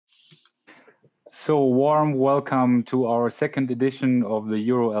So warm welcome to our second edition of the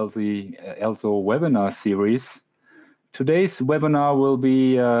EuroELSO webinar series. Today's webinar will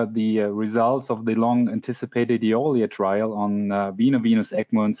be the results of the long anticipated EOLIA trial on vena venous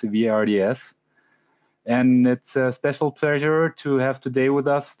ECMO and severe RDS. And it's a special pleasure to have today with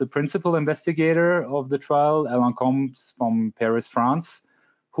us the principal investigator of the trial, Alain from Paris, France,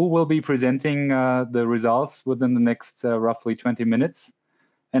 who will be presenting the results within the next roughly 20 minutes.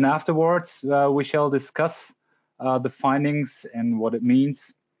 And afterwards, we shall discuss the findings and what it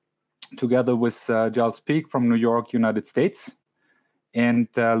means, together with Giles from New York, United States, and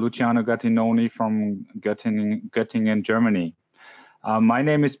Luciano Gattinoni from Göttingen, Germany. My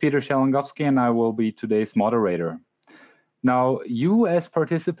name is Schellongowski, and I will be today's moderator. Now, you as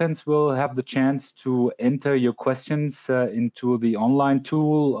participants will have the chance to enter your questions into the online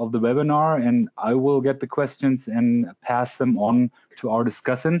tool of the webinar, and I will get the questions and pass them on to our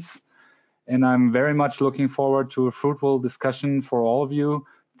discussants. And I'm very much looking forward to a fruitful discussion for all of you.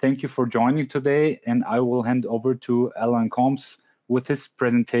 Thank you for joining today, and I will hand over to Alain with his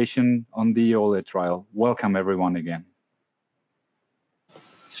presentation on the EOLIA trial. Welcome everyone again.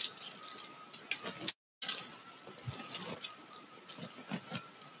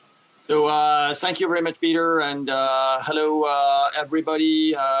 So thank you very much, Peter, and hello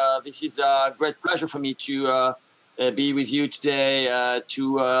everybody. This is a great pleasure for me to be with you today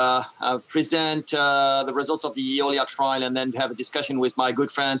to present the results of the EOLIA trial and then have a discussion with my good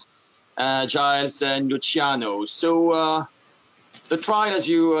friends Giles and Luciano. So the trial, as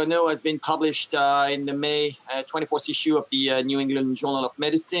you know, has been published in the May 24th issue of the New England Journal of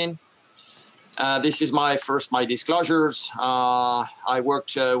Medicine. This is my disclosures. I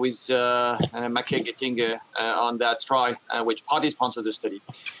worked with Göttingen on that trial, which partly sponsored the study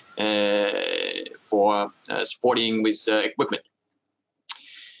for supporting with equipment.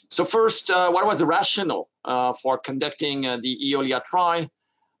 So first, what was the rationale for conducting the EOLIA trial?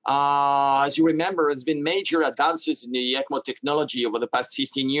 As you remember, there's been major advances in the ECMO technology over the past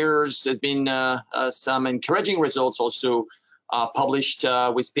 15 years. There's been some encouraging results also published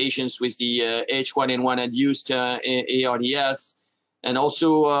with patients with the H1N1 induced ARDS, and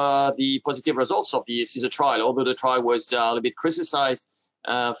also the positive results of the CESAR trial, although the trial was a little bit criticized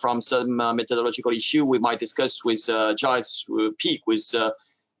from some methodological issue we might discuss with Giles. Peak was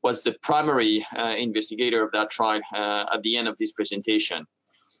the primary investigator of that trial at the end of this presentation.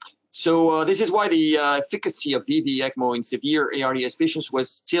 So this is why the efficacy of VV ECMO in severe ARDS patients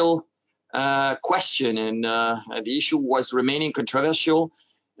was still question, and the issue was remaining controversial.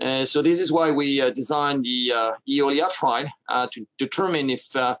 So this is why we designed the EOLIA trial to determine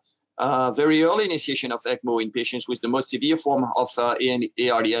if very early initiation of ECMO in patients with the most severe form of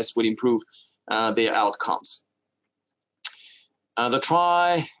ARDS would improve their outcomes. The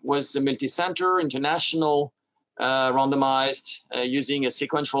trial was a multi-center, international, randomized, using a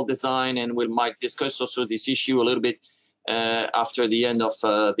sequential design, and we might discuss also this issue a little bit after the end of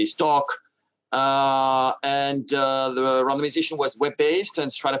this talk. And the randomization was web-based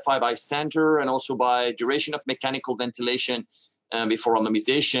and stratified by center and also by duration of mechanical ventilation before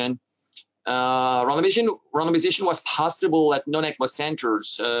randomization. Randomization was possible at non-ECMO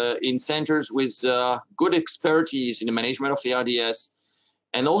centers, in centers with good expertise in the management of ARDS,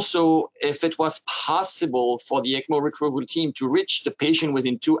 and also if it was possible for the ECMO retrieval team to reach the patient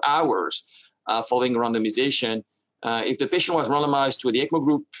within 2 hours following randomization. If the patient was randomized to the ECMO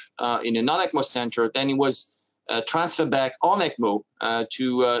group in a non-ECMO center, then it was transferred back on ECMO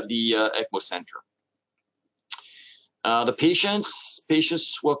to the ECMO center. The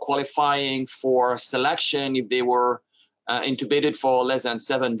patients were qualifying for selection if they were intubated for less than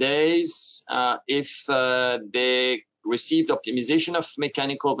 7 days, if they received optimization of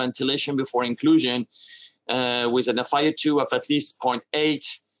mechanical ventilation before inclusion with an FiO2 of at least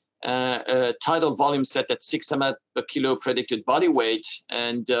 0.8, tidal volume set at 6 ml per kilo predicted body weight,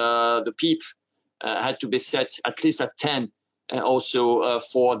 and the PEEP had to be set at least at 10, also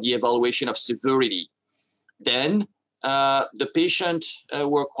for the evaluation of severity. Then the patient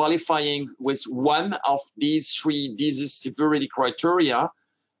were qualifying with one of these 3 disease severity criteria.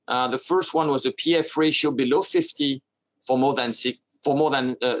 The first one was a PF ratio below 50 for more than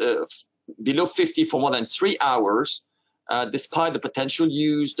 3 hours. Despite the potential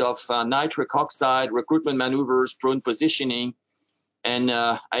use of nitric oxide, recruitment maneuvers, prone positioning, and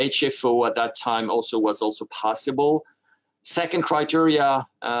HFO at that time was also possible. Second criteria,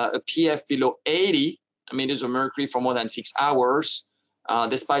 a PF below 80 meters of mercury for more than 6 hours,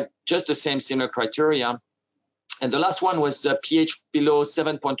 despite just the same similar criteria. And the last one was the pH below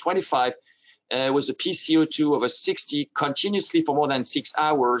 7.25, was a PCO2 over 60 continuously for more than 6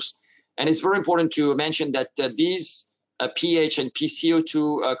 hours, And it's very important to mention that these pH and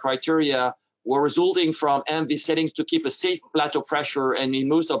PCO2 criteria were resulting from MV settings to keep a safe plateau pressure, and in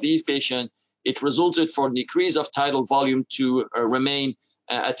most of these patients, it resulted for a decrease of tidal volume to remain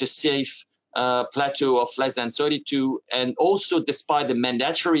at a safe plateau of less than 32, and also despite the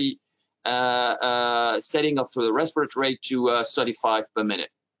mandatory setting of the respiratory rate to 35 per minute.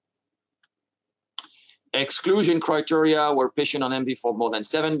 Exclusion criteria were patient on MV for more than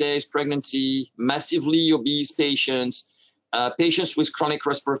 7 days, pregnancy, massively obese patients, patients with chronic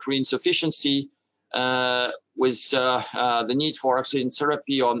respiratory insufficiency, with the need for oxygen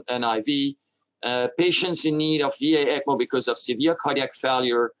therapy on NIV, patients in need of VA ECMO because of severe cardiac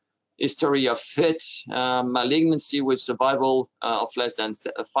failure, history of FIT, malignancy with survival of less than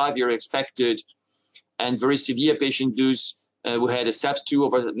 5 years expected, and very severe patient those who had a SAPS-2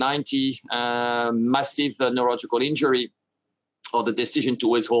 over 90, massive neurological injury, or the decision to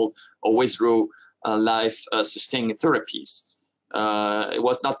withhold or withdraw life-sustaining therapies. It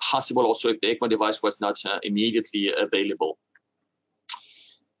was not possible also if the ECMO device was not immediately available.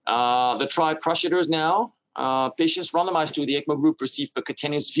 The trial procedures now. Patients randomized to the ECMO group received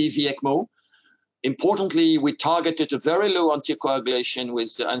percutaneous VV ECMO. Importantly, we targeted a very low anticoagulation with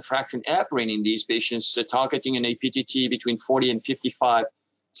unfractionated heparin in these patients, targeting an APTT between 40 and 55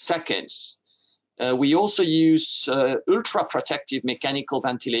 seconds. We also use ultra-protective mechanical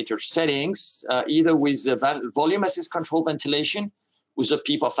ventilator settings, either with volume assist control ventilation with a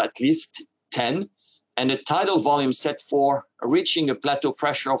PEEP of at least 10, and a tidal volume set for reaching a plateau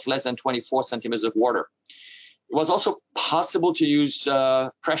pressure of less than 24 centimeters of water. It was also possible to use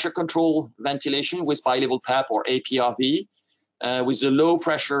pressure control ventilation with bilevel PAP or APRV, with a low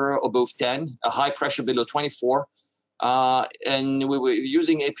pressure above 10, a high pressure below 24. And we were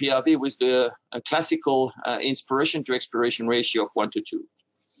using APRV with the classical inspiration to expiration ratio of 1 to 2.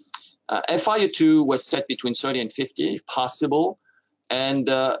 FiO2 was set between 30 and 50 if possible, and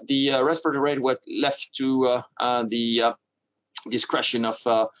the respiratory rate was left to the discretion of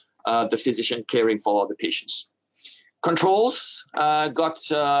the physician caring for the patients. Controls got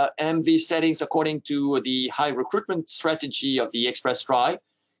MV settings according to the high recruitment strategy of the Express trial,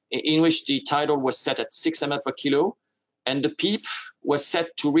 in which the tidal was set at 6 ml per kilo, and the PEEP was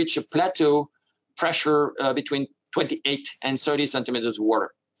set to reach a plateau pressure between 28 and 30 centimeters of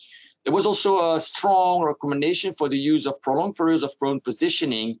water. There was also a strong recommendation for the use of prolonged periods of prone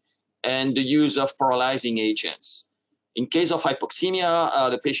positioning and the use of paralyzing agents. In case of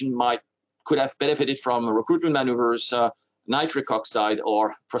hypoxemia, the patient could have benefited from recruitment maneuvers, nitric oxide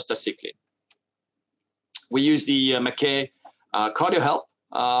or prostacyclin. We use the Mackay CardioHelp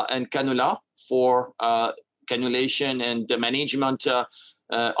and cannula for cannulation and the management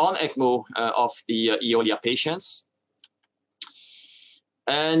on ECMO of the EOLIA patients.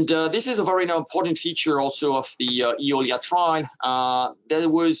 And this is a very important feature also of the EOLIA trial. There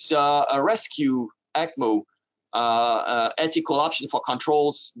was a rescue ECMO ethical option for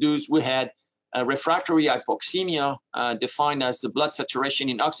controls. Those who had refractory hypoxemia, defined as the blood saturation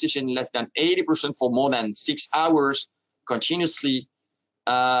in oxygen less than 80% for more than 6 hours continuously.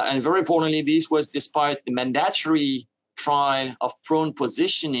 And very importantly, this was despite the mandatory trial of prone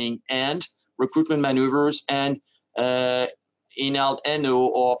positioning and recruitment maneuvers and inhaled NO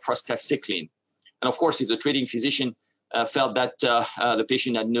or prostacyclin. And of course, if the treating physician felt that the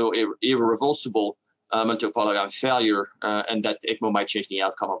patient had no irreversible multiple organ failure and that ECMO might change the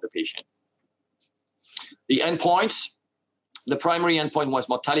outcome of the patient. The endpoints, the primary endpoint was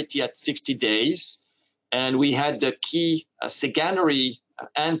mortality at 60 days, and we had the key secondary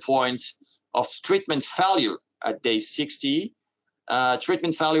endpoint of treatment failure at day 60.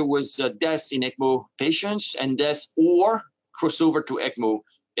 Treatment failure was death in ECMO patients and death or crossover to ECMO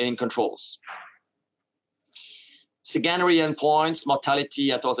in controls. Secondary endpoints,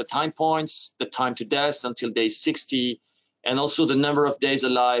 mortality at other time points, the time to death until day 60, and also the number of days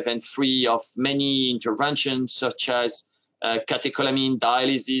alive and free of many interventions such as catecholamine,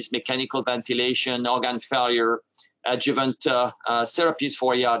 dialysis, mechanical ventilation, organ failure, adjuvant therapies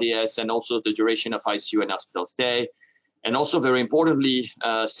for ARDS, and also the duration of ICU and hospital stay. And also very importantly,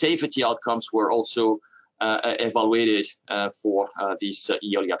 safety outcomes were also evaluated for this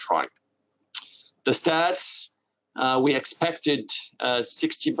EOLIA trial. The stats, we expected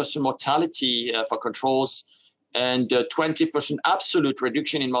 60% mortality for controls and 20% absolute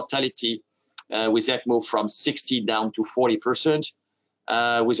reduction in mortality with ECMO from 60 down to 40%,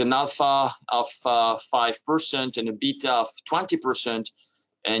 with an alpha of 5% and a beta of 20%,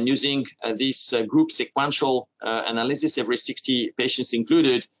 and using this group sequential analysis every 60 patients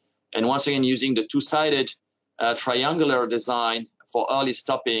included, and once again using the two-sided triangular design for early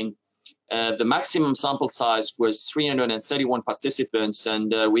stopping. The maximum sample size was 331 participants,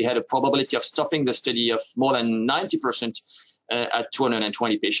 and we had a probability of stopping the study of more than 90% at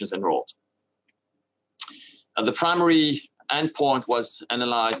 220 patients enrolled. The primary endpoint was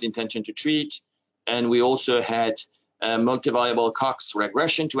analyzed intention to treat, and we also had multivariable Cox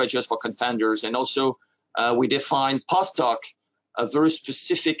regression to adjust for confounders, and also we defined post-hoc a very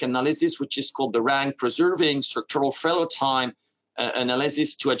specific analysis, which is called the rank preserving structural failure time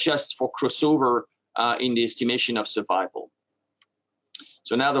analysis to adjust for crossover in the estimation of survival.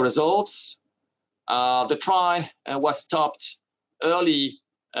 So now the results. The trial was stopped early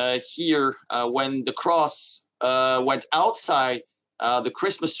here when the cross went outside the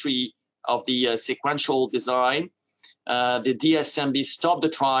Christmas tree of the sequential design. The DSMB stopped the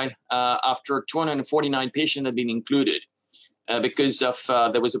trial after 249 patients had been included because of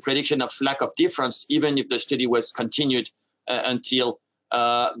there was a prediction of lack of difference even if the study was continued until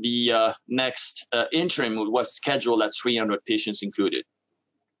the next interim was scheduled at 300 patients included.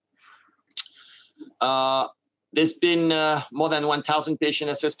 There's been more than 1,000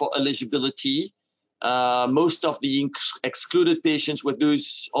 patients assessed for eligibility. Most of the excluded patients were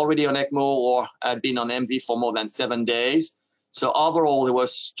those already on ECMO or had been on MV for more than 7 days. So overall, there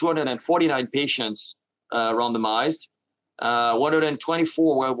was 249 patients randomized.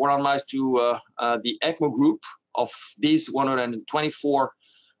 124 were randomized to the ECMO group. Of these 124,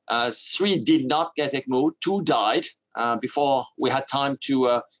 3 did not get ECMO, 2 died before we had time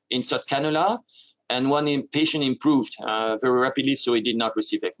to insert cannula, and 1 patient improved very rapidly, so he did not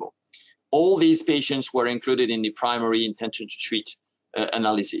receive ECMO. All these patients were included in the primary intention to treat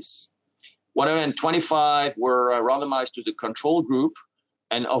analysis. 125 were randomized to the control group,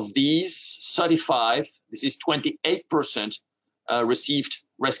 and of these 35, this is 28%, received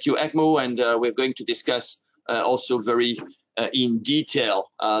rescue ECMO, and we're going to discuss also very in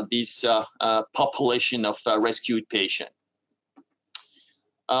detail this population of rescued patients.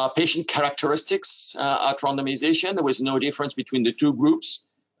 Patient characteristics at randomization, there was no difference between the 2 groups.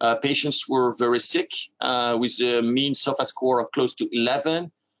 Patients were very sick with a mean SOFA score of close to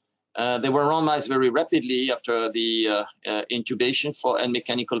 11. They were randomized very rapidly after the intubation and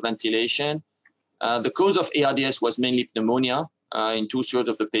mechanical ventilation. The cause of ARDS was mainly pneumonia in 2/3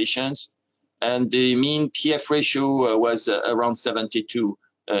 of the patients, and the mean PF ratio was around 72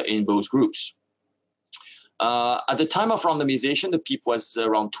 in both groups. At the time of randomization, the PEEP was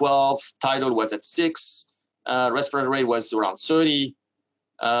around 12, tidal was at 6, respiratory rate was around 30.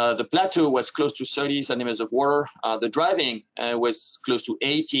 The plateau was close to 30 centimeters of water. The driving was close to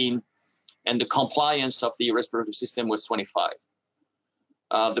 18, and the compliance of the respiratory system was 25.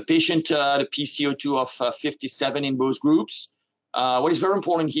 The patient had a PCO2 of 57 in both groups. What is very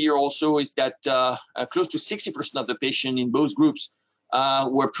important here also is that close to 60% of the patients in both groups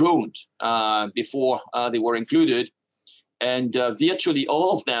were prone before they were included, and virtually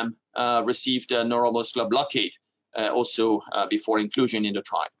all of them received a neuromuscular blockade also before inclusion in the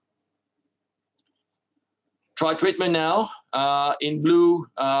trial. Trial treatment now. In blue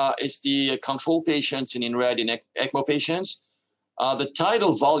is the control patients, and in red in ECMO patients. The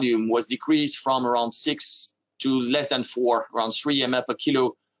tidal volume was decreased from around 6 to less than 4, around 3 ml per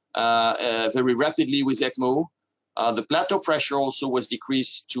kilo very rapidly with ECMO. The plateau pressure also was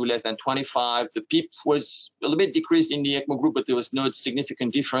decreased to less than 25. The PEEP was a little bit decreased in the ECMO group, but there was no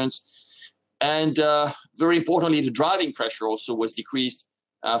significant difference. And very importantly, the driving pressure also was decreased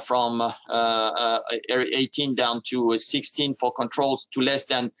from 18 down to 16 for controls to less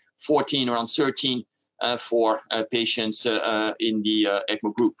than 14, around 13 for patients in the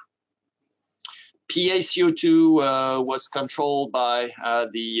ECMO group. PaCO2 was controlled by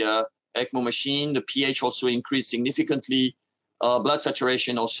the ECMO machine. The pH also increased significantly. Blood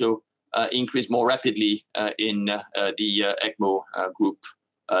saturation also increased more rapidly in the ECMO group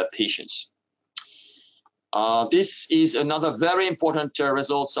patients. This is another very important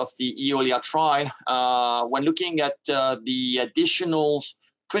results of the EOLIA trial. When looking at the additional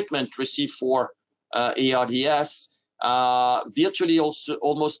treatment received for ARDS, virtually also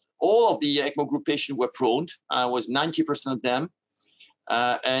almost all of the ECMO group patients were prone, was 90% of them,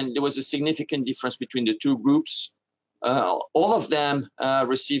 and there was a significant difference between the 2 groups. All of them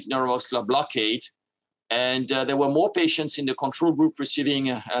received neuromuscular blockade, and there were more patients in the control group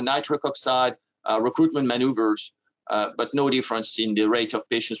receiving nitric oxide recruitment maneuvers, but no difference in the rate of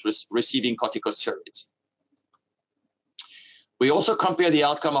patients receiving corticosteroids. We also compare the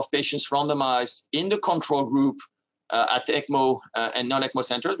outcome of patients randomized in the control group at ECMO and non-ECMO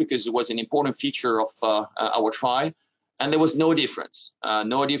centers, because it was an important feature of our trial, and there was no difference.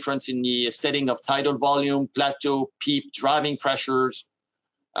 No difference in the setting of tidal volume, plateau, PEEP, driving pressures.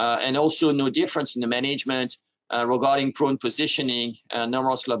 and also no difference in the management regarding prone positioning,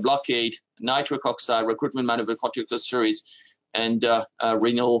 neuromuscular blockade, nitric oxide, recruitment maneuver corticosteroids, and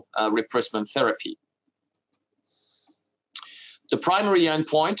renal replacement therapy. The primary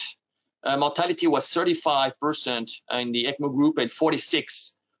endpoint, mortality was 35% in the ECMO group and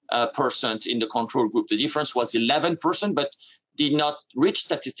 46% in the control group. The difference was 11%, but did not reach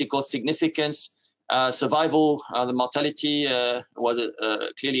statistical significance. Survival, the mortality was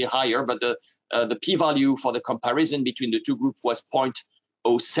clearly higher, but the p-value for the comparison between the two groups was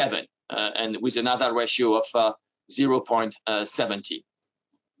 0.07, and with another ratio of 0.70.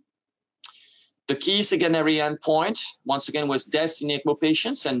 The key secondary endpoint, once again, was deaths in ECMO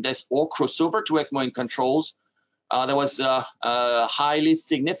patients and deaths or crossover to ECMO in controls. There was a highly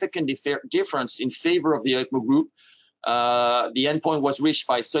significant difference in favor of the ECMO group. The endpoint was reached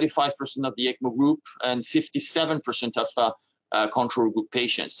by 35% of the ECMO group and 57% of control group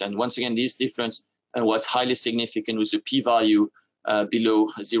patients. And once again, this difference was highly significant with a p-value below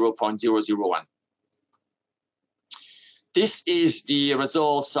 0.001. This is the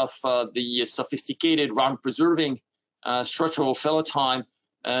results of the sophisticated round-preserving structural failure time,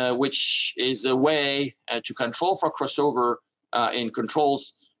 which is a way to control for crossover in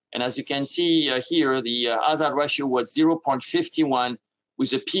controls. And as you can see here, the hazard ratio was 0.51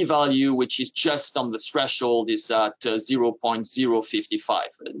 with a p-value which is just on the threshold, is at 0.055.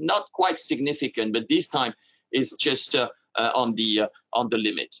 Not quite significant, but this time is just on the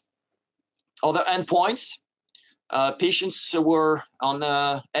limit. Other endpoints. Patients were on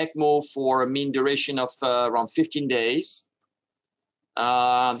ECMO for a mean duration of around 15 days.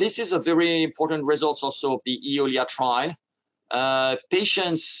 This is a very important result also of the EOLIA trial.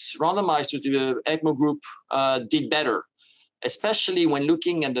 Patients randomized to the ECMO group did better, especially when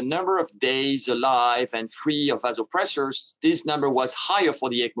looking at the number of days alive and free of vasopressors. This number was higher for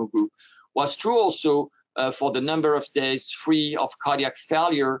the ECMO group. Was true also for the number of days free of cardiac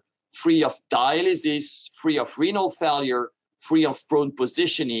failure, free of dialysis, free of renal failure, free of prone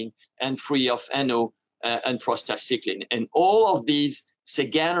positioning, and free of NO and prostacyclin. And all of these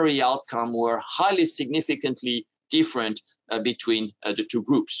secondary outcomes were highly significantly different between the two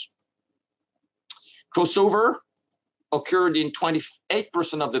groups. Crossover occurred in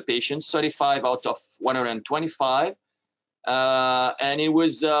 28% of the patients, 35 out of 125, and it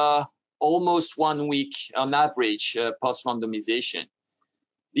was almost 1 week on average post-randomization.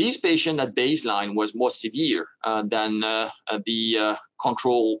 These patients at baseline was more severe than the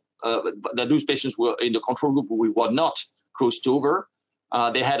control, that those patients were in the control group who were not crossed over.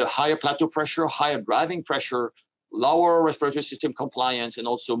 They had a higher plateau pressure, higher driving pressure, lower respiratory system compliance, and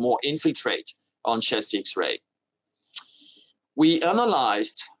also more infiltrate on chest X-ray. We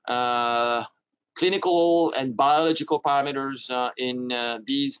analyzed clinical and biological parameters in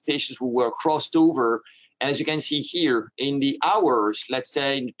these patients who were crossed over. And as you can see here, in the hours, let's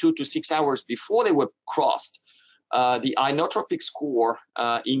say in 2 to 6 hours before they were crossed, the inotropic score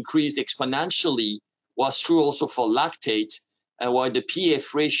increased exponentially, was true also for lactate, while the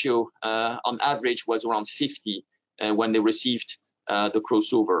PF ratio on average was around 50 when they received the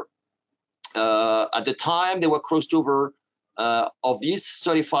crossover. At the time they were crossed over, of these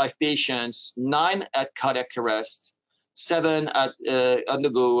 35 patients, 9 had cardiac arrest, 7 had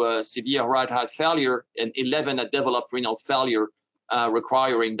undergo severe right heart failure, and 11 had developed renal failure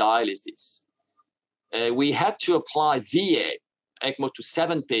requiring dialysis. We had to apply VA ECMO to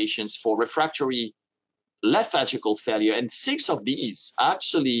 7 patients for refractory left ventricle failure, and 6 of these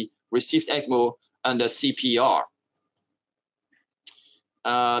actually received ECMO under CPR.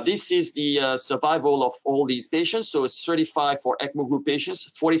 This is the survival of all these patients. So it's 35 for ECMO group patients,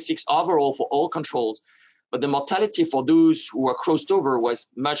 46 overall for all controls. But the mortality for those who were crossed over was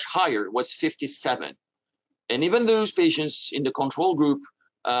much higher, was 57. And even those patients in the control group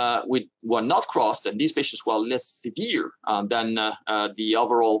were not crossed, and these patients were less severe than the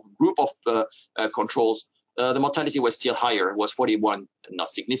overall group of controls. The mortality was still higher. It was 41, not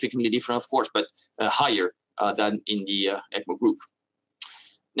significantly different, of course, but higher than in the ECMO group.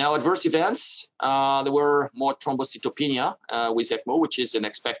 Now, adverse events, there were more thrombocytopenia with ECMO, which is an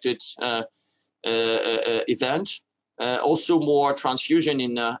expected event. Also more transfusion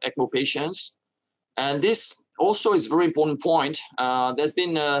in ECMO patients. And this also is a very important point. There's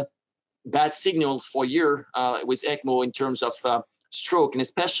been bad signals for a year with ECMO in terms of stroke, and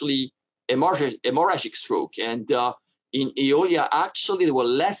especially hemorrhagic stroke. And in EOLIA, actually, there were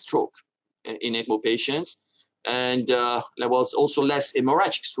less stroke in ECMO patients. And there was also less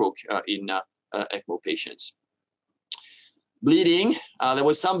hemorrhagic stroke in ECMO patients. Bleeding, there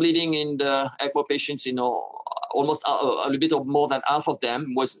was some bleeding in the ECMO patients, almost a little bit more than half of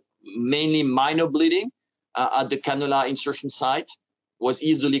them was mainly minor bleeding at the cannula insertion site, was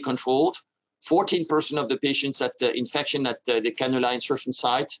easily controlled. 14% of the patients had infection at the cannula insertion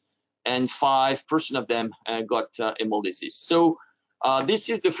site, and 5% of them got hemolysis. So this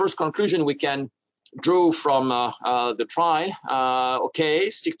is the first conclusion we can draw from the trial. Okay,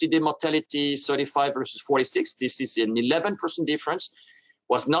 60-day mortality 35 versus 46. This is an 11% difference.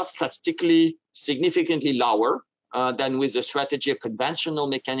 Was not statistically significantly lower than with the strategy of conventional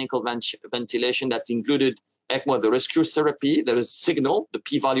mechanical ventilation that included ECMO, the rescue therapy. There is a signal, the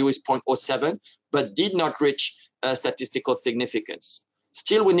p-value is 0.07, but did not reach statistical significance.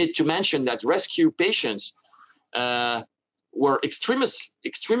 Still, we need to mention that rescue patients were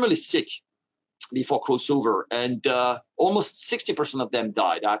extremely sick before crossover, and almost 60% of them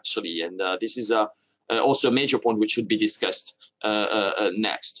died, actually. And this is also a major point which should be discussed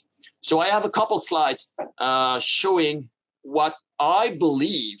next. So I have a couple slides showing what I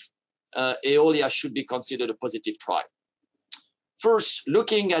believe EOLIA should be considered a positive trial. First,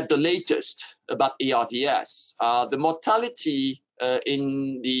 looking at the latest about ARDS, the mortality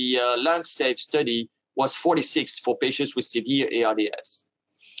in the LungSafe study was 46 for patients with severe ARDS.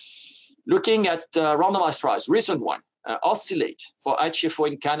 Looking at randomized trials, recent one, Oscillate for HFO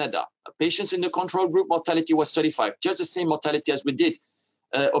in Canada, patients in the control group mortality was 35, just the same mortality as we did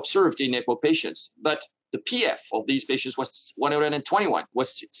observed in ECMO patients, but the PF of these patients was 121,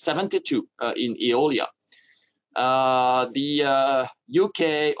 was 72 in EOLIA. The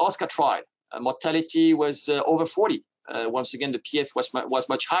UK OSCA trial, mortality was over 40. Once again, the PF was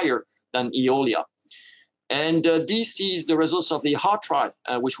much higher than EOLIA. And this is the results of the heart trial,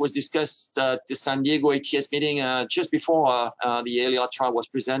 which was discussed at the San Diego ATS meeting just before the EOLIA trial was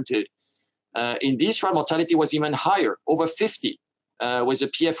presented. In this trial, mortality was even higher, over 50, with the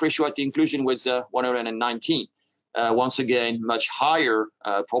PF ratio at the inclusion was 119. Once again, much higher,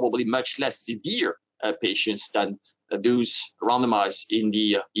 probably much less severe patients than those randomized in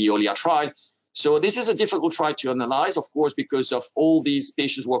the EOLIA trial. So this is a difficult trial to analyze, of course, because of all these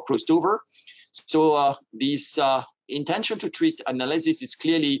patients were crossed over. So this intention to treat analysis is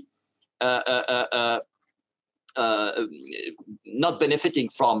clearly not benefiting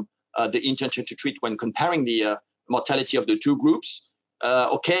from the intention to treat when comparing the mortality of the two groups.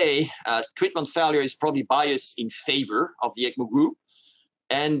 Treatment failure is probably biased in favor of the ECMO group.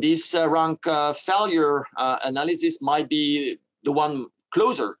 And this rank failure analysis might be the one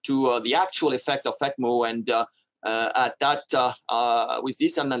closer to the actual effect of ECMO, and at that, with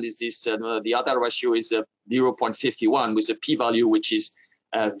this analysis, the other ratio is 0.51 with a p-value which is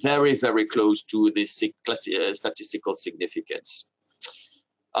very, very close to the statistical significance.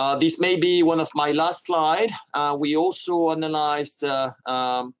 This may be one of my last slide. We also analyzed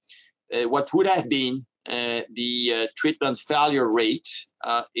what would have been the treatment failure rate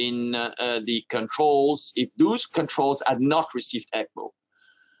in the controls if those controls had not received ECMO.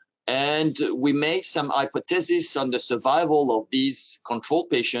 And we made some hypotheses on the survival of these control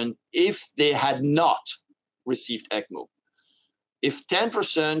patients if they had not received ECMO. If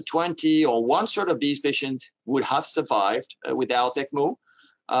 10%, 20, or 1/3 of these patients would have survived without ECMO,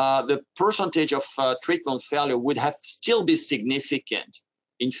 the percentage of treatment failure would have still be significant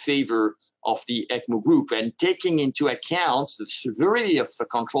in favor of the ECMO group. And taking into account the severity of the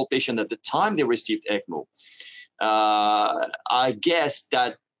control patient at the time they received ECMO, I guess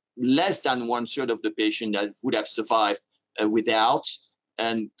that less than 1/3 of the patient that would have survived without,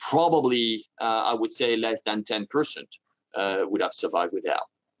 and probably I would say less than 10% would have survived without.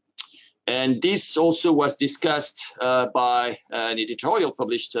 And this also was discussed by an editorial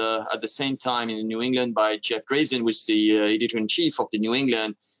published at the same time in New England by Jeff Drazen, who is the editor-in-chief of the New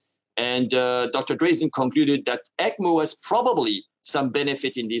England. And Dr. Drazen concluded that ECMO has probably some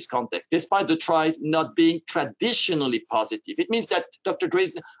benefit in this context, despite the trial not being traditionally positive. It means that Dr.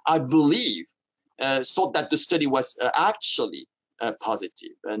 Drazen, I believe, thought that the study was actually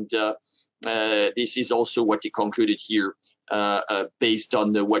positive. And this is also what he concluded here based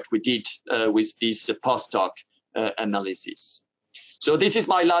on what we did with this post-hoc analysis. So this is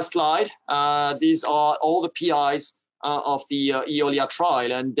my last slide. These are all the PIs of the EOLIA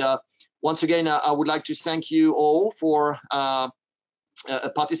trial. And once again, I would like to thank you all for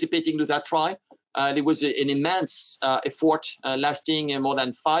participating to that trial. It was an immense effort lasting more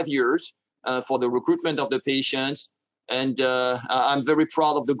than 5 years for the recruitment of the patients. And I'm very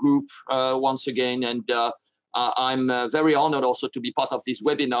proud of the group once again. And I'm very honored also to be part of this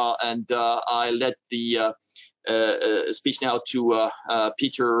webinar. And I let the speech now to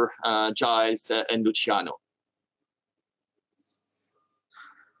Peter, Giles, and Luciano.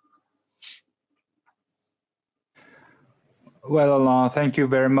 Well, Alain, thank you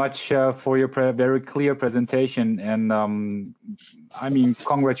very much for your very clear presentation. And I mean,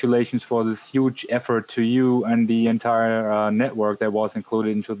 congratulations for this huge effort to you and the entire network that was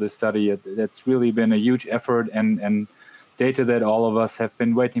included into the study. That's really been a huge effort and data that all of us have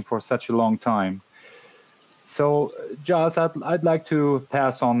been waiting for such a long time. So, Giles, I'd like to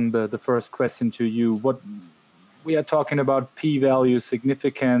pass on the first question to you. What we are talking about p-value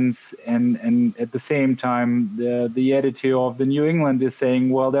significance, and at the same time, the editor of the New England is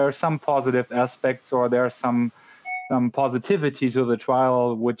saying, well, there are some positive aspects, or there are some positivity to the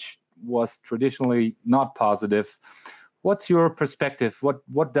trial, which was traditionally not positive. What's your perspective?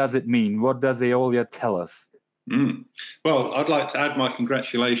 What does it mean? What does EOLIA tell us? Well, I'd like to add my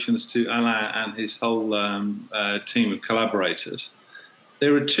congratulations to Alain and his whole team of collaborators.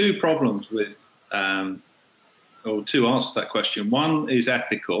 There are two problems with, or two answers to that question. One is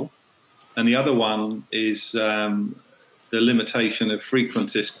ethical, and the other one is the limitation of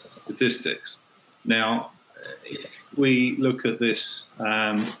frequentist statistics. Now, if we look at this,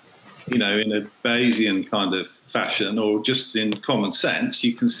 you know, in a Bayesian kind of fashion, or just in common sense,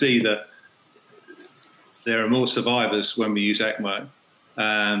 you can see that there are more survivors when we use ECMO,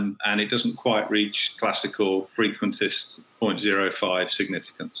 and it doesn't quite reach classical frequentist 0.05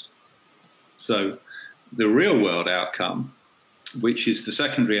 significance. So the real world outcome, which is the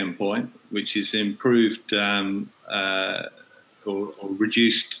secondary endpoint, which is improved or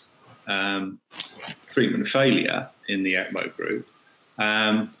reduced treatment failure in the ECMO group,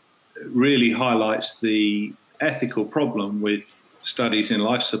 really highlights the ethical problem with studies in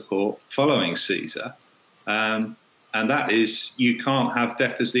life support following Caesar. And that is, you can't have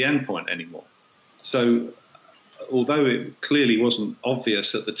death as the endpoint anymore. So although it clearly wasn't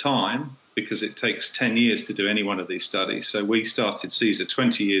obvious at the time, because it takes 10 years to do any one of these studies. So we started Caesar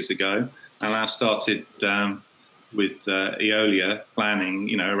 20 years ago, and I started with EOLIA planning,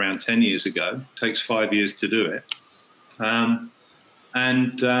 you know, around 10 years ago. It takes 5 years to do it.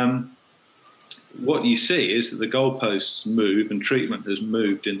 What you see is that the goalposts move and treatment has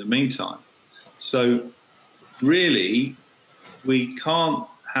moved in the meantime. So really, we can't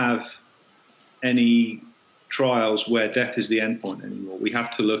have any trials where death is the endpoint anymore. We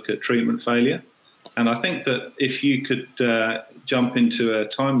have to look at treatment failure. And I think that if you could jump into a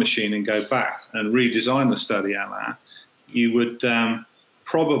time machine and go back and redesign the study, Alain, you would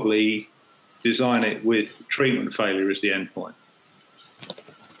probably design it with treatment failure as the endpoint.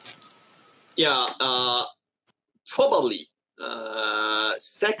 Yeah, probably.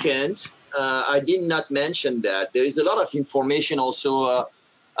 Second, I did not mention that there is a lot of information also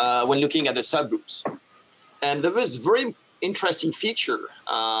when looking at the subgroups. And there was a very interesting feature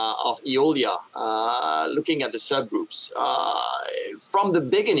of EOLIA looking at the subgroups. From the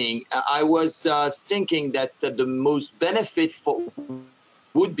beginning, I was thinking that the most benefit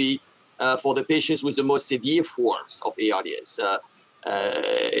would be for the patients with the most severe forms of ARDS.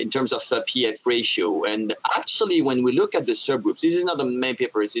 In terms of PF ratio. And actually, when we look at the subgroups, this is not the main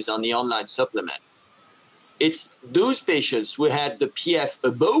paper, this is on the online supplement. It's those patients who had the PF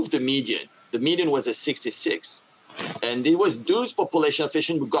above the median was a 66. And it was those population of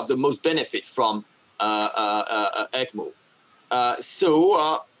patients who got the most benefit from ECMO.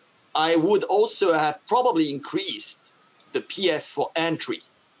 So I would also have probably increased the PF for entry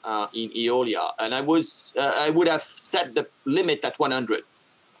in EOLIA, and I would have set the limit at 100,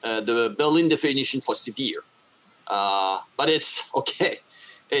 the Berlin definition for severe. But it's okay.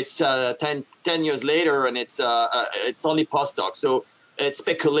 It's 10 years later, and it's only postdoc, so it's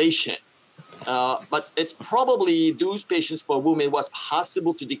speculation. But it's probably those patients for whom it was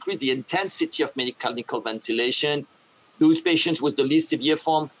possible to decrease the intensity of mechanical ventilation, those patients with the least severe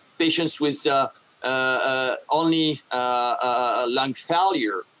form, patients with only lung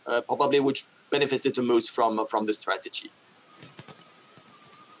failure, probably which benefited the most from the strategy.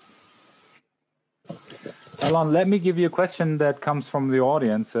 Alain, let me give you a question that comes from the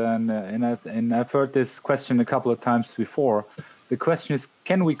audience, and I've heard this question a couple of times before. The question is,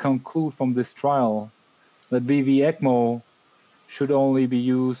 can we conclude from this trial that VV ECMO should only be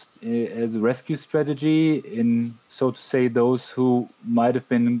used as a rescue strategy in, so to say, those who might have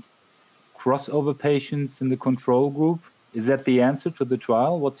been crossover patients in the control group? Is that the answer to the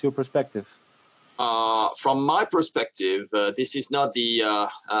trial? What's your perspective? From my perspective, this is not the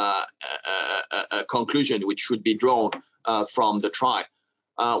conclusion which should be drawn from the trial.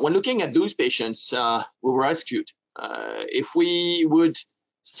 When looking at those patients who were rescued, if we would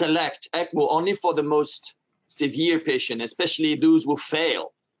select ECMO only for the most severe patient, especially those who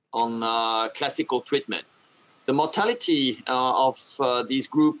fail on classical treatment, the mortality of this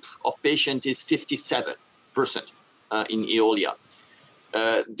group of patients is 57%. in EOLIA.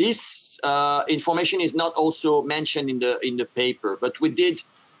 This information is not also mentioned in the paper, but we did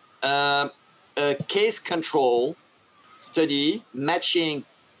a case control study matching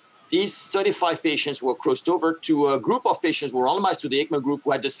these 35 patients who were crossed over to a group of patients who were randomized to the ECMO group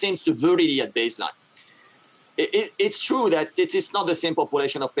who had the same severity at baseline. It's true that it is not the same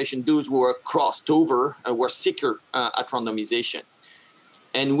population of patients, those who were crossed over were sicker at randomization.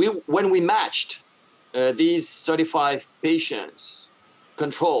 And when we matched these 35 patients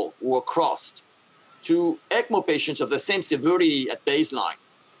control who were crossed to ECMO patients of the same severity at baseline,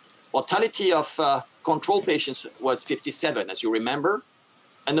 mortality of control patients was 57, as you remember,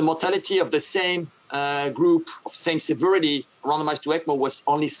 and the mortality of the same group of same severity randomized to ECMO was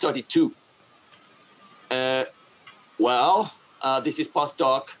only 32. This is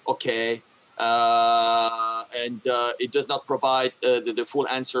post-doc, okay, and it does not provide the full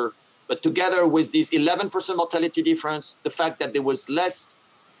answer. But together with this 11% mortality difference, the fact that there was less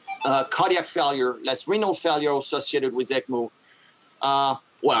cardiac failure, less renal failure associated with ECMO,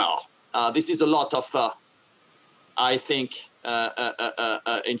 this is a lot of, I think,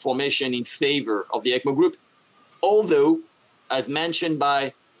 information in favor of the ECMO group. Although, as mentioned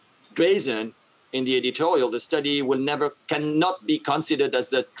by Drazen in the editorial, the study cannot be considered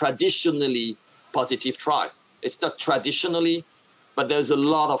as a traditionally positive trial. It's not traditionally, but there's a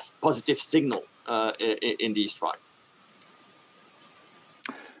lot of positive signal in these trials.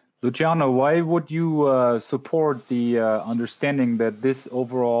 Luciano, why would you support the understanding that this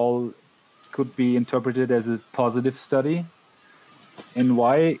overall could be interpreted as a positive study? And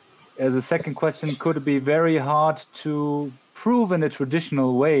why, as a second question, could it be very hard to prove in a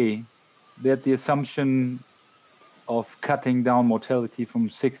traditional way that the assumption of cutting down mortality from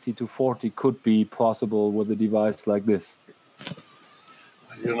 60 to 40 could be possible with a device like this?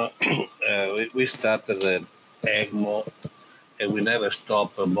 You know, we started at ECMO and we never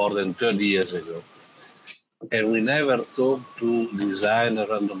stopped more than 30 years ago. And we never thought to design a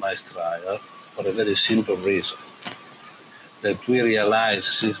randomized trial for a very simple reason. That we realized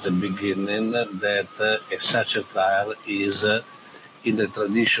since the beginning that such a trial is in the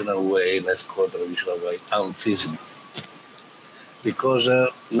traditional way, let's call it traditional way, unfeasible. Because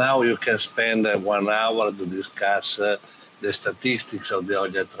now you can spend 1 hour to discuss the statistics of the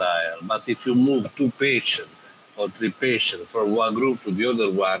EOLIA trial. But if you move 2 patients or 3 patients from one group to the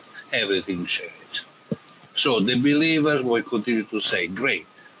other one, everything changes. So the believers will continue to say, great.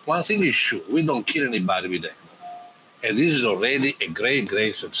 One thing is sure, we don't kill anybody with ECMO. And this is already a great,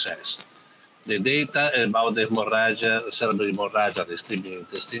 great success. The data about the hemorrhagia, cerebral hemorrhagia, are extremely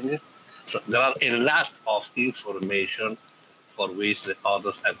interesting. So there are a lot of information for which the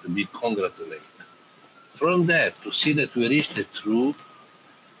authors have to be congratulated. From that, to see that we reach the truth,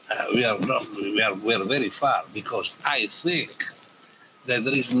 we are very far, because I think that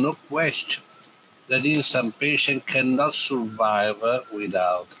there is no question that in some patients cannot survive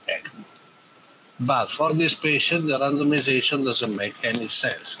without ECMO. But for this patient, the randomization doesn't make any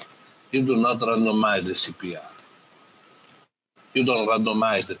sense. You do not randomize the CPR. You don't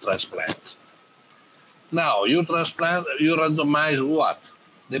randomize the transplant. Now, you randomize what?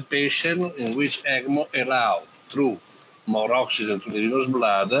 The patient in which ECMO allowed through more oxygen to the venous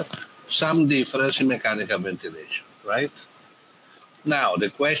blood, some difference in mechanical ventilation, right? Now, the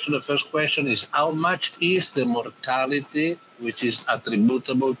first question is, how much is the mortality which is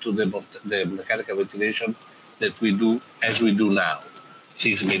attributable to the mechanical ventilation that we do as we do now?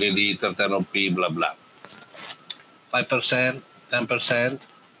 6 milliliter, 10 OP, blah, blah. 5%, 10%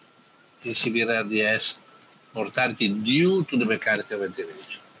 in severe RDS, mortality due to the mechanical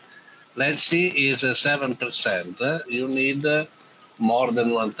ventilation. Let's see, is 7%. You need more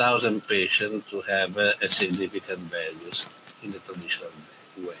than 1,000 patients to have a significant values in the traditional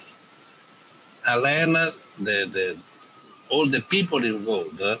way. Alain, all the people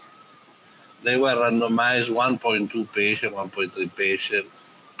involved, they were randomized 1.2 patients, 1.3 patients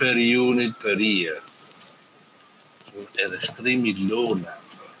per unit per year. An extremely low number.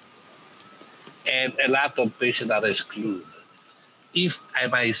 And a lot of patients are excluded. If I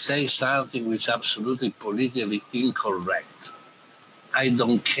might say something which is absolutely politically incorrect, I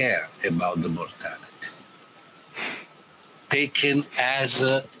don't care about the mortality. Taken as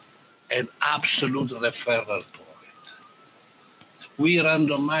an absolute referral point. We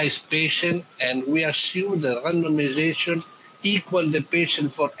randomize patients and we assume the randomization equal the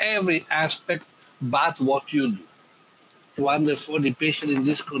patient for every aspect but what you do. To understand the patient in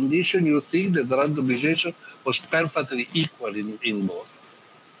this condition, you think that the randomization was perfectly equal in both.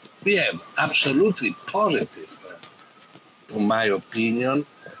 We have absolutely positive, in my opinion,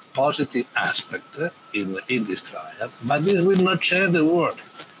 positive aspect in this trial, but this will not change the world,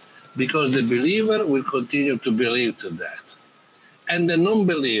 because the believer will continue to believe to that. And the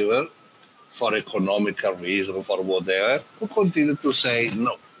non-believer, for economical reason, for whatever, will continue to say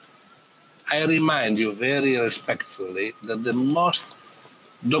no. I remind you very respectfully that the most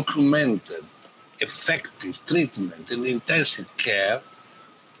documented effective treatment in intensive care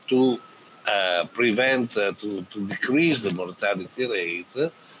to prevent, to decrease the mortality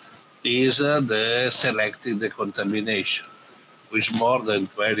rate is the selective decontamination, with more than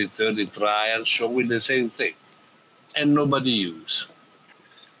 20, 30 trials showing the same thing, and nobody uses.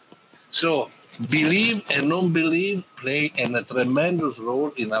 So believe and non-believe play a tremendous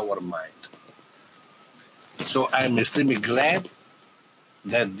role in our mind. So I'm extremely glad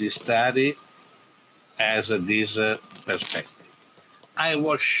that this study has this perspective. I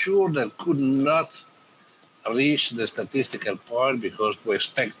was sure that could not reach the statistical point, because to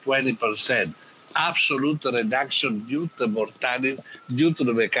expect 20% absolute reduction due to mortality, due to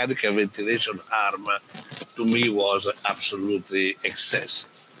the mechanical ventilation harm, to me was absolutely excessive.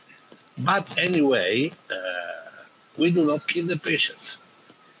 But anyway, we do not kill the patients,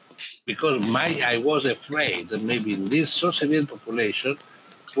 because I was afraid that maybe in this so severe population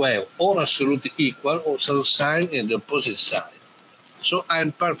to have or absolutely equal or some sign in the opposite side. So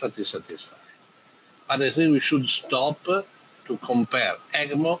I'm perfectly satisfied. But I think we should stop to compare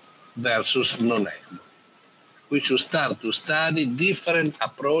ECMO versus non-ECMO. We should start to study different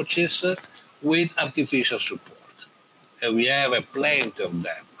approaches with artificial support. And we have plenty of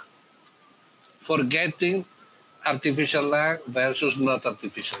them. Forgetting artificial lung versus not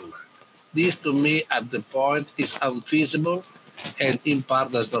artificial lung. This, to me, at the point, is unfeasible and in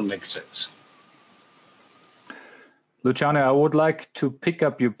part does not make sense. Luciano, I would like to pick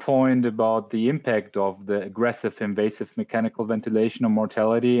up your point about the impact of the aggressive invasive mechanical ventilation on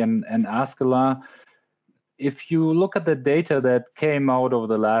mortality and ask Alain, if you look at the data that came out over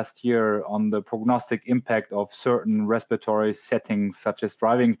the last year on the prognostic impact of certain respiratory settings, such as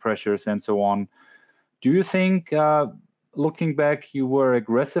driving pressures and so on, do you think, looking back, you were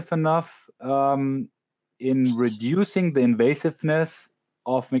aggressive enough in reducing the invasiveness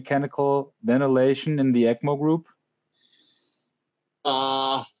of mechanical ventilation in the ECMO group?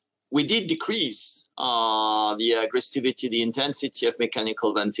 We did decrease the aggressivity, the intensity of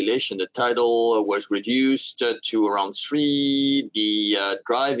mechanical ventilation. The tidal was reduced to around 3. The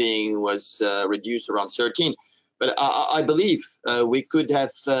driving was reduced around 13. But I believe we could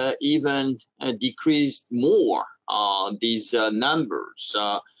have even decreased more these numbers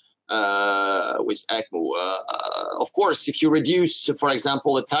with ECMO. Of course, if you reduce, for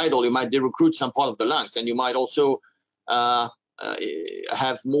example, the tidal, you might de-recruit some part of the lungs, and you might also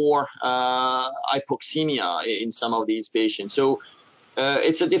have more hypoxemia in some of these patients. So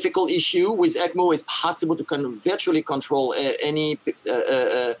it's a difficult issue. With ECMO, it's possible to virtually control any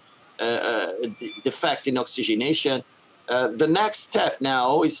defect in oxygenation. The next step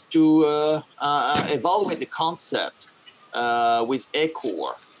now is to evaluate the concept with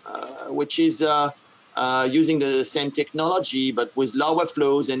ECOR, which is using the same technology but with lower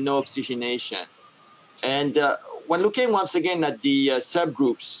flows and no oxygenation. And when looking once again at the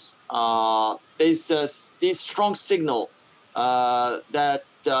subgroups, there's this strong signal that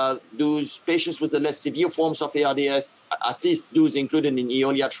those patients with the less severe forms of ARDS, at least those included in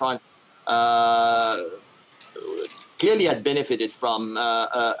EOLIA trial, clearly had benefited from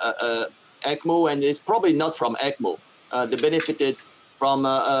ECMO, and it's probably not from ECMO. They benefited from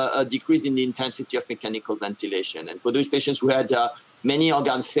a decrease in the intensity of mechanical ventilation. And for those patients who had many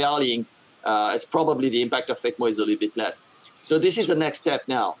organ failing, it's probably the impact of ECMO is a little bit less. So this is the next step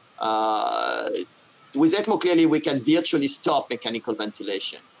now. With ECMO, clearly, we can virtually stop mechanical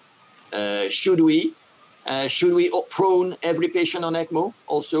ventilation. Should we prone every patient on ECMO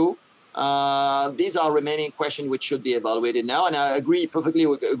also? These are remaining questions which should be evaluated now, and I perfectly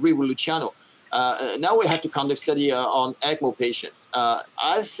agree with Luciano. Now we have to conduct study on ECMO patients.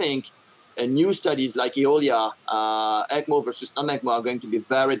 I think new studies like EOLIA, ECMO versus non-ECMO, are going to be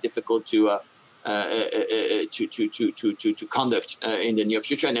very difficult to conduct in the near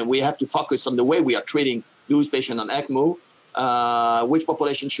future, and we have to focus on the way we are treating those patients on ECMO. Which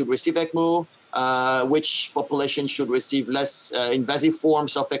population should receive ECMO? Which population should receive less invasive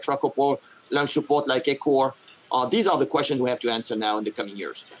forms of extracorporeal lung support like ECOR? These are the questions we have to answer now in the coming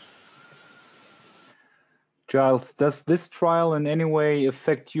years. Giles, does this trial in any way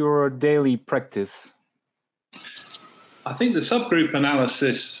affect your daily practice? I think the subgroup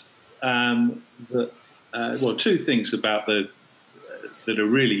analysis, well, two things about that are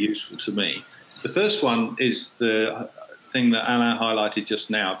really useful to me. The first one is thing that Alain highlighted just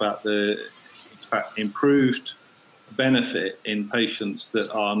now about the, in fact, improved benefit in patients that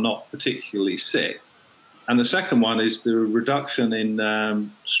are not particularly sick. And the second one is the reduction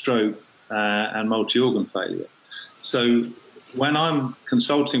in stroke and multi-organ failure. So when I'm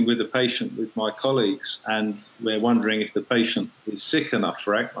consulting with a patient with my colleagues and we're wondering if the patient is sick enough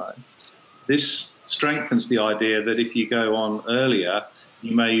for ECMO, this strengthens the idea that if you go on earlier,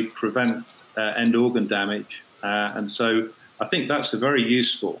 you may prevent end organ damage. And so I think that's a very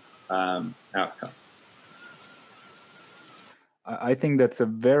useful outcome. I think that's a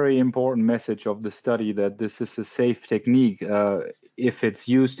very important message of the study, that this is a safe technique if it's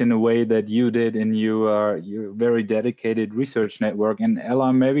used in a way that you did in your very dedicated research network. And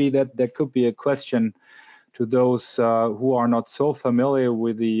Ella, maybe that could be a question to those who are not so familiar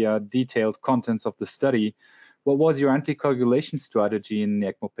with the detailed contents of the study. What was your anticoagulation strategy in the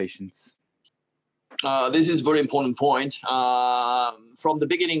ECMO patients? This is a very important point. From the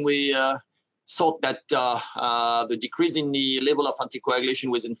beginning, we thought that the decrease in the level of anticoagulation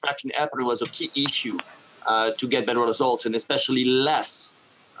with infraction heparin was a key issue to get better results, and especially less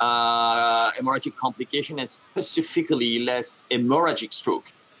hemorrhagic complication and specifically less hemorrhagic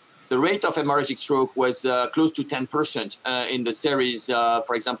stroke. The rate of hemorrhagic stroke was close to 10% in the series,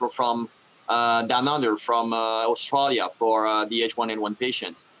 for example, from down under, from Australia for the H1N1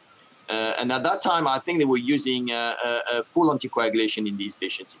 patients. And at that time, I think they were using a full anticoagulation in these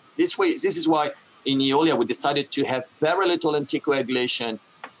patients. This is why in EOLIA we decided to have very little anticoagulation.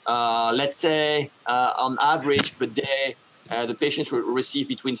 Let's say on average per day, the patients will receive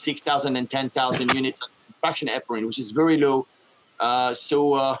between 6,000 and 10,000 units of infraction heparin, which is very low.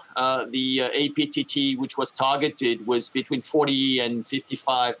 So the APTT, which was targeted, was between 40 and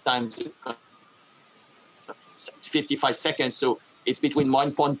 55 times 55 seconds. So it's between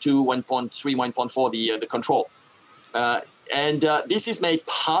 1.2, 1.3, 1.4, the control. And this is made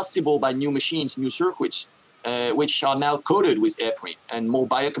possible by new machines, new circuits, which are now coated with heparin and more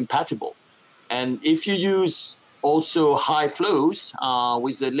biocompatible. And if you use also high flows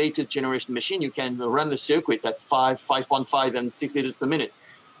with the latest generation machine, you can run the circuit at 5, 5.5, and 6 liters per minute.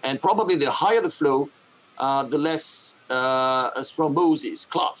 And probably the higher the flow, the less thrombosis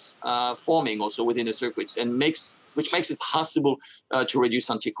clots forming also within the circuits, and which makes it possible to reduce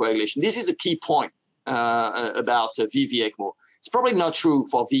anticoagulation. This is a key point about VV ECMO. It's probably not true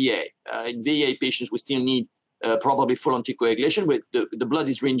for VA. In VA patients, we still need probably full anticoagulation, but the blood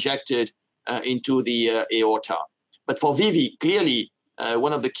is reinjected into the aorta. But for VV, clearly,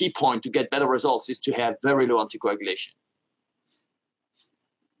 one of the key points to get better results is to have very low anticoagulation.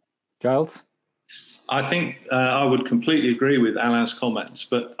 Giles? I think I would completely agree with Alain's comments,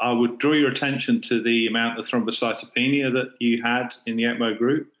 but I would draw your attention to the amount of thrombocytopenia that you had in the ECMO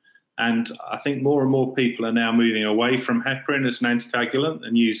group. And I think more and more people are now moving away from heparin as an anticoagulant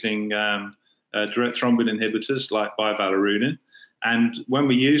and using direct thrombin inhibitors like bivalirudin. And when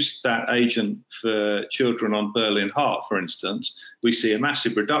we use that agent for children on Berlin heart, for instance, we see a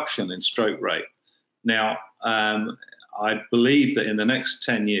massive reduction in stroke rate. Now, I believe that in the next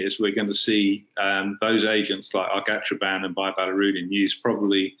 10 years, we're going to see those agents like argatroban and bivalirudin used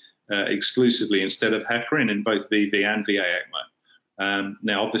probably exclusively instead of heparin in both VV and VA ECMO.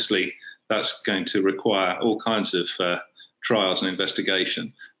 Now, obviously, that's going to require all kinds of trials and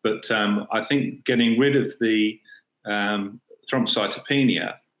investigation. But I think getting rid of the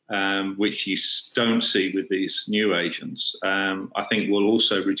thrombocytopenia, which you don't see with these new agents, I think will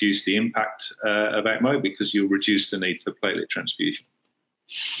also reduce the impact of ECMO, because you'll reduce the need for platelet transfusion.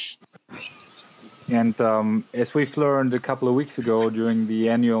 And as we've learned a couple of weeks ago during the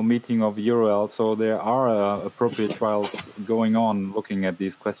annual meeting of EuroELSO, there are appropriate trials going on looking at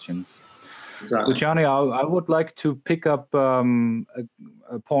these questions. Exactly. Luciano, I would like to pick up a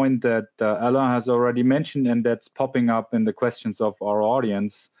point that Alain has already mentioned, and that's popping up in the questions of our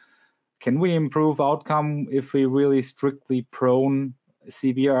audience. Can we improve outcome if we really strictly prone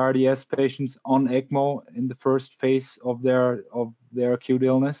severe RDS patients on ECMO in the first phase of their acute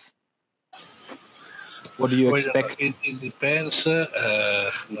illness? What do you expect? It depends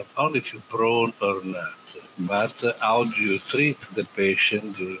not only if you prone or not, but how do you treat the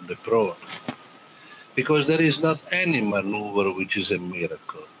patient during the prone. Because there is not any maneuver which is a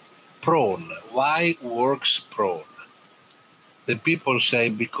miracle. Prone, why works prone? The people say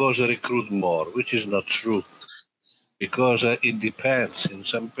because recruit more, which is not true. Because it depends. In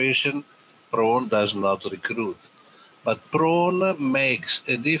some patients, prone does not recruit. But prone makes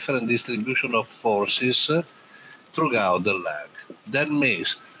a different distribution of forces throughout the lung. That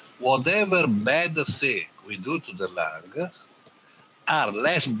means whatever bad thing we do to the lung are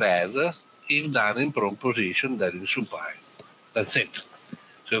less bad if done in prone position than in supine. That's it.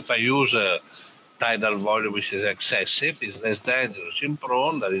 So if I use a tidal volume which is excessive, it's less dangerous in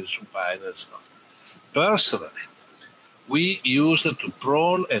prone than in supine and so on. Personally, we use it to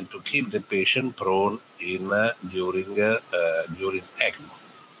prone and to keep the patient prone during ECMO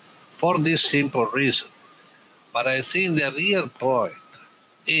for this simple reason. But I think the real point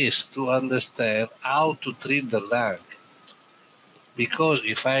is to understand how to treat the lung. Because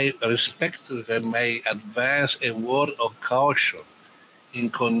if I may advance a word of caution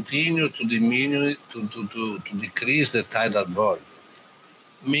and continue to diminish, to decrease the tidal volume,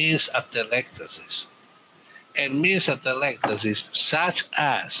 means atelectasis. And means atelectasis such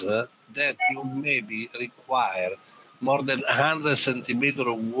as that you maybe require more than 100 centimeters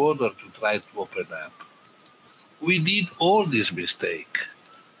of water to try to open up. We did all this mistake.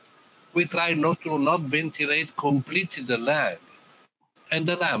 We tried not to not ventilate completely the lung, and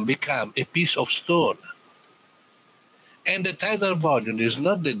the lung became a piece of stone. And the tidal volume is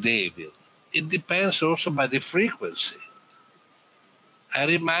not the devil. It depends also by the frequency. I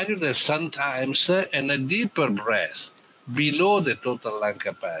remind you that sometimes a deeper breath below the total lung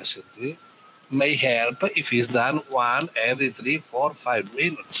capacity may help if it's done one every 3, 4, 5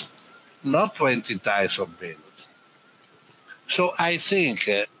 minutes, not 20 times a minute. So I think,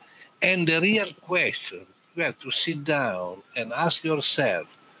 and the real question, you have to sit down and ask yourself,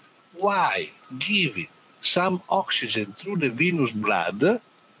 why giving some oxygen through the venous blood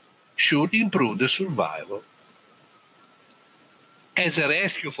should improve the survival? As a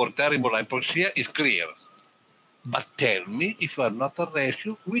rescue for terrible hypoxia is clear. But tell me, if you are not a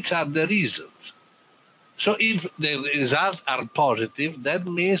rescue, which are the reasons? So if the results are positive, that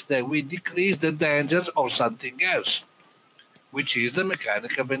means that we decrease the dangers of something else, which is the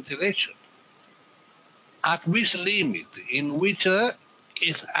mechanical ventilation. At which limit, in which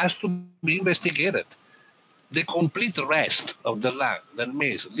it has to be investigated. The complete rest of the lung, that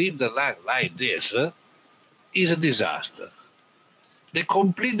means leave the lung like this, is a disaster. The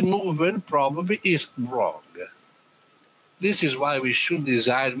complete movement probably is wrong. This is why we should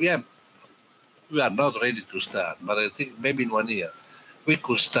design, we are not ready to start, but I think maybe in 1 year we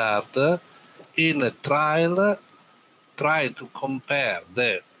could start in a trial, try to compare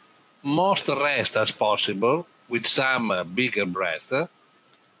the most rest as possible with some bigger breath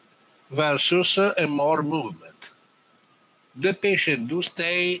versus a more movement. The patient do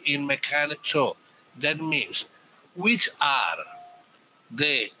stay in mechanic, so that means which are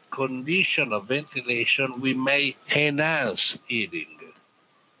the condition of ventilation we may enhance healing,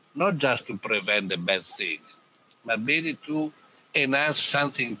 not just to prevent the bad thing, but maybe to enhance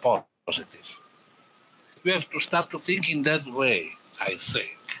something positive. We have to start to think in that way, I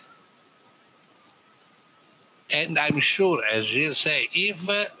think. And I'm sure, as Giles say, if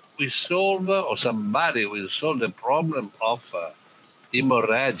we solve, or somebody will solve the problem of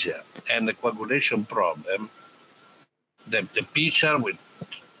hemorrhagia and the coagulation problem, the picture will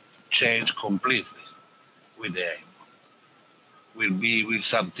change completely with the aim. Will be with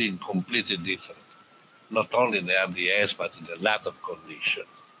something completely different, not only in the RDS, but in a lot of conditions.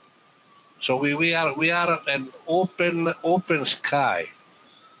 So we are an open sky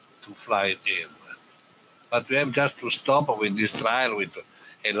to fly in. But we have just to stop with this trial with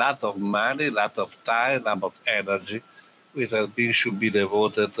a lot of money, a lot of time, a lot of energy, which I think should be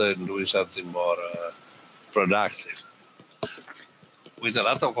devoted in doing something more productive. With a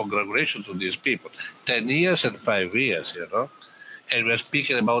lot of congratulations to these people. 10 years and 5 years, you know. And we're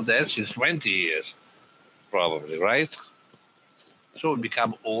speaking about that since 20 years, probably, right? So we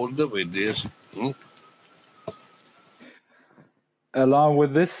become older with this. Along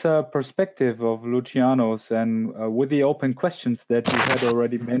with this perspective of Luciano's and with the open questions that you had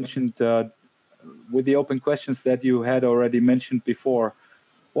already mentioned, before,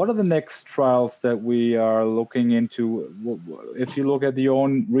 what are the next trials that we are looking into? If you look at your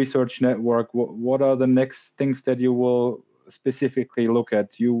own research network, what are the next things that you will specifically look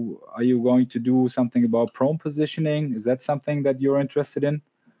at? Are you going to do something about prone positioning? Is that something that you're interested in?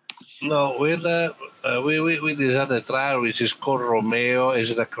 No, we designed a trial which is called Romeo.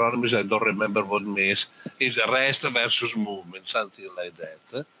 It's an acronym I don't remember what it means. It's rest versus movement, something like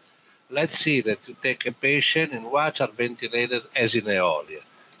that. Let's see that you take a patient and watch are ventilated as in EOLIA.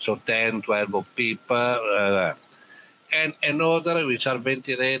 So 10, 12 of people, and another which are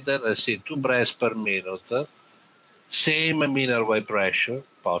ventilated, let's see, 2 breaths per minute. Same mineral way pressure,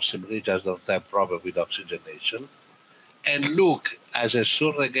 possibly, just don't have problem with oxygenation. And look as a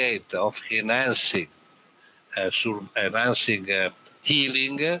surrogate of enhancing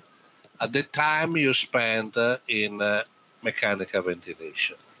healing at the time you spend in mechanical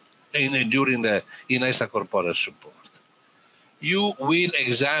ventilation. during the in extracorporeal support. You will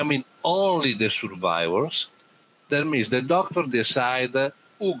examine only the survivors. That means the doctor decide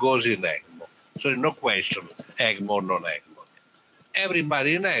who goes in ECMO. So no question, ECMO or non-ECMO.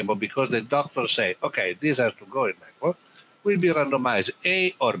 Everybody in ECMO, because the doctor say, okay, this has to go in ECMO, will be randomized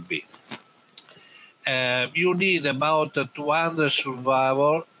A or B. You need about 200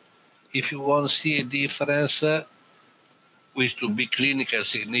 survivors if you want to see a difference, which to be clinically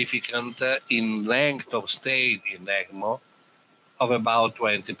significant in length of stay in ECMO of about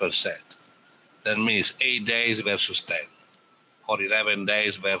 20%. That means 8 days versus 10, or 11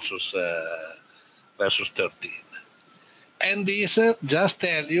 days versus 13. And this just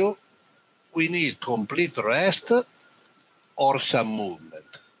tell you we need complete rest or some movement.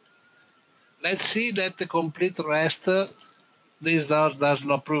 Let's see that the complete rest this does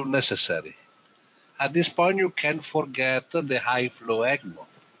not prove necessary. At this point, you can forget the high flow ECMO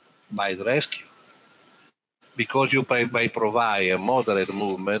by the rescue, because you may provide a moderate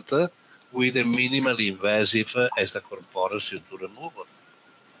movement with a minimally invasive extracorporeal suture removal.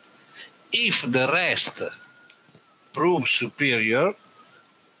 If the rest proves superior,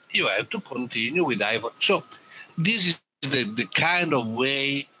 you have to continue with IV. So this is the kind of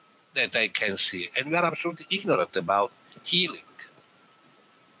way that I can see. And we are absolutely ignorant about healing.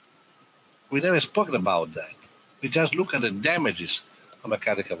 We never spoken about that. We just look at the damages of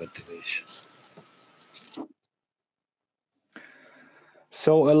mechanical ventilation.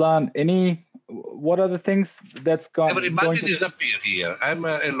 So, Alain, what are the things that's going? Everybody disappear here. I'm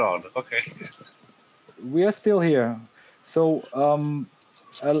alone. Okay. We are still here. So,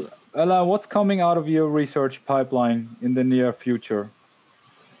 Alain, what's coming out of your research pipeline in the near future?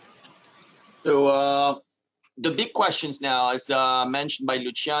 So the big questions now, as mentioned by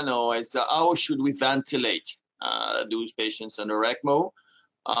Luciano, is how should we ventilate those patients under ECMO?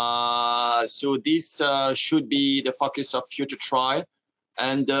 So this should be the focus of future trial.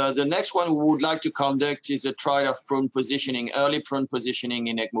 And the next one we would like to conduct is a trial of prone positioning, early prone positioning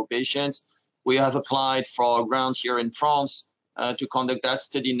in ECMO patients. We have applied for a grant here in France to conduct that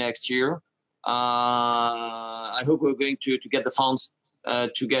study next year. I hope we're going to get the funds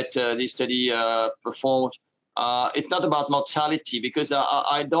to get this study performed. It's not about mortality, because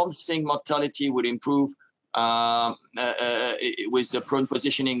I don't think mortality would improve with the prone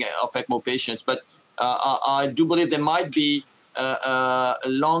positioning of ECMO patients, but I do believe there might be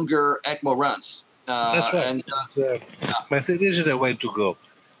longer ECMO runs. That's right. And, I think this is the way to go.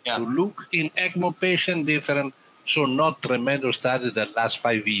 Yeah. To look in ECMO patient different, so not tremendous studies that last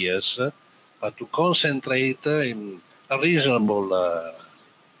 5 years, but to concentrate in a reasonable.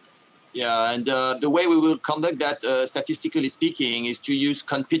 Yeah, and the way we will conduct that, statistically speaking, is to use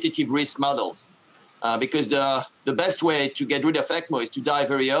competitive risk models, because the best way to get rid of ECMO is to die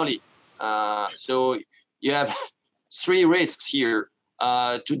very early. So you have 3 risks here: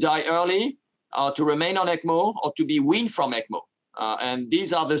 to die early, to remain on ECMO, or to be weaned from ECMO. And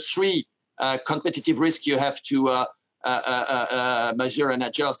these are the 3 competitive risks you have to measure and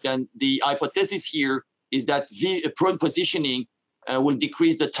adjust. And the hypothesis here is that prone positioning will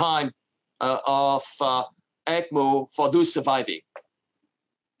decrease the time of ECMO for those surviving.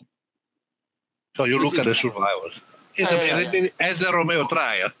 So you look at the survivors. As the Romeo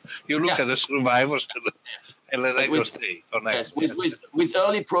trial, you look at the survivors and let them stay. Yes, with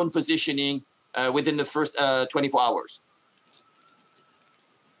early prone positioning within the first 24 hours.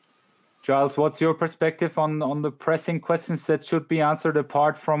 Giles, what's your perspective on the pressing questions that should be answered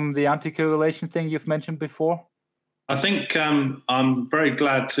apart from the anticoagulation thing you've mentioned before? I think I'm very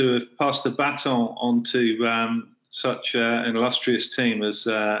glad to have passed the baton on to such an illustrious team as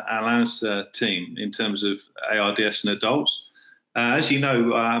Alain's team in terms of ARDS in adults. As you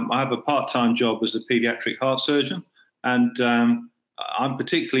know, I have a part-time job as a pediatric heart surgeon, and I'm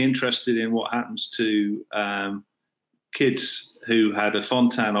particularly interested in what happens to kids who had a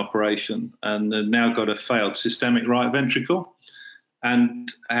Fontan operation and have now got a failed systemic right ventricle, and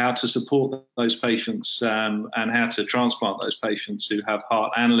how to support those patients and how to transplant those patients who have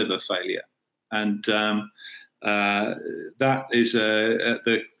heart and liver failure. And that is at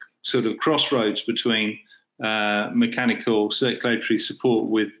the sort of crossroads between mechanical circulatory support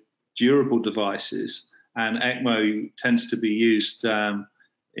with durable devices, and ECMO tends to be used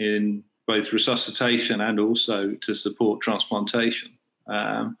in both resuscitation and also to support transplantation.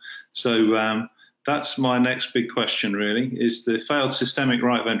 So that's my next big question, really, is the failed systemic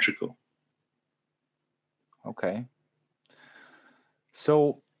right ventricle. Okay.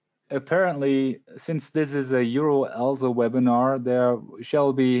 So apparently, since this is a EuroELSO webinar, there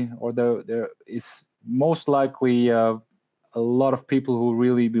shall be, or there is most likely a lot of people who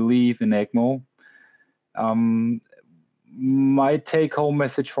really believe in ECMO. My take-home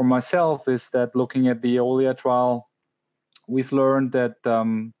message for myself is that looking at the EOLIA trial, we've learned that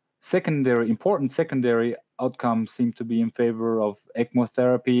important secondary outcomes seem to be in favor of ECMO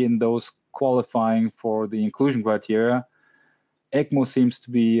therapy in those qualifying for the inclusion criteria. ECMO seems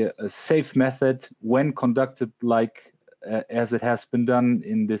to be a safe method when conducted as it has been done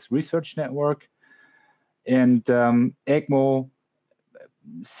in this research network. And ECMO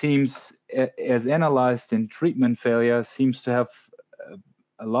seems, as analyzed in treatment failure, seems to have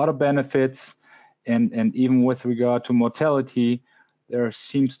a lot of benefits, and even with regard to mortality, there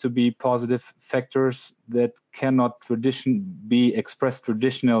seems to be positive factors that cannot be expressed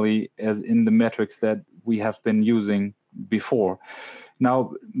traditionally as in the metrics that we have been using before.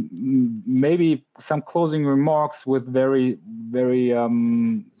 Now, maybe some closing remarks with very, very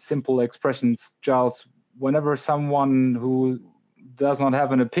simple expressions. Giles, whenever someone who does not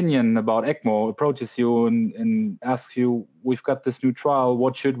have an opinion about ECMO approaches you and asks you, we've got this new trial,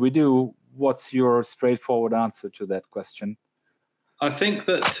 what should we do? What's your straightforward answer to that question? I think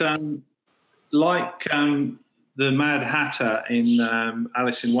that like the Mad Hatter in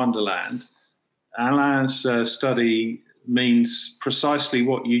Alice in Wonderland, Alain's study means precisely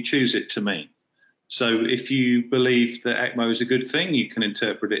what you choose it to mean. So if you believe that ECMO is a good thing, you can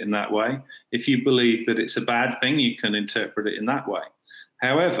interpret it in that way. If you believe that it's a bad thing, you can interpret it in that way.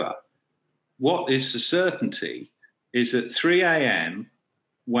 However, what is the certainty is at 3 a.m.,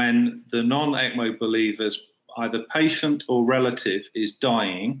 when the non-ECMO believers, either patient or relative, is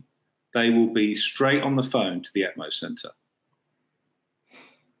dying, they will be straight on the phone to the ECMO center.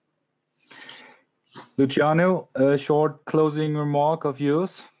 Luciano, a short closing remark of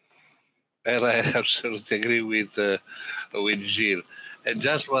yours? And I absolutely agree with Gilles. And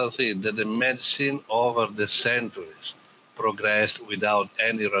just one thing, that the medicine over the centuries progressed without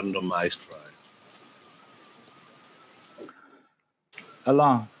any randomized trial.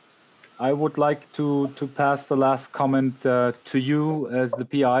 Alain, I would like to pass the last comment to you as the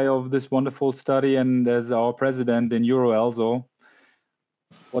PI of this wonderful study and as our president in EuroELSO.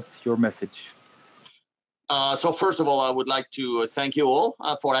 What's your message? So first of all, I would like to thank you all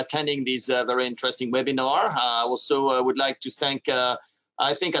for attending this very interesting webinar. Also, would like to thank, I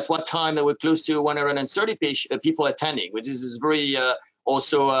think at what time there were close to 130 people attending, which is very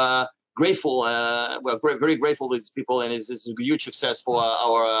also grateful. We're very grateful to these people, and it's a huge success for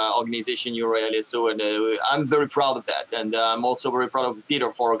our organization, EuroELSO, and I'm very proud of that. And I'm also very proud of Peter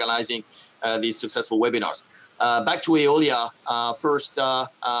for organizing these successful webinars. Back to EOLIA, first,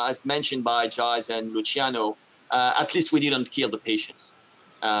 as mentioned by Giles and Luciano, at least we didn't kill the patients.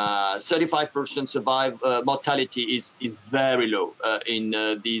 35% mortality is very low in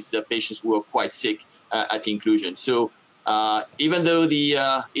these patients who are quite sick at inclusion. So even though the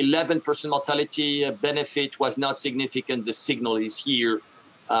 11% mortality benefit was not significant, the signal is here.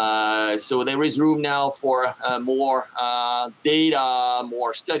 So there is room now for more data,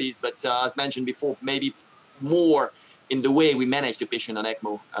 more studies, but as mentioned before, maybe more in the way we manage the patient on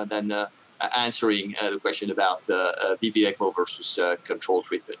ECMO than answering the question about VV ECMO versus control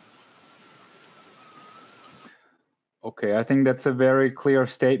treatment. Okay, I think that's a very clear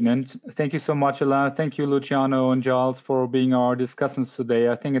statement. Thank you so much, Alain. Thank you, Luciano and Giles, for being our discussants today.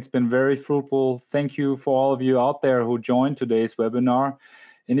 I think it's been very fruitful. Thank you for all of you out there who joined today's webinar.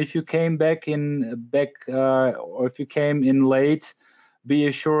 And if you came or if you came in late, be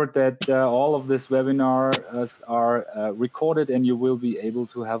assured that all of this webinar are recorded, and you will be able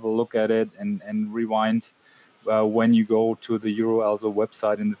to have a look at it and rewind when you go to the EuroELSO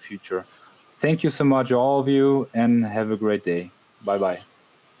website in the future. Thank you so much, all of you, and have a great day. Bye-bye.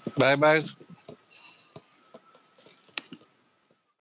 Bye-bye.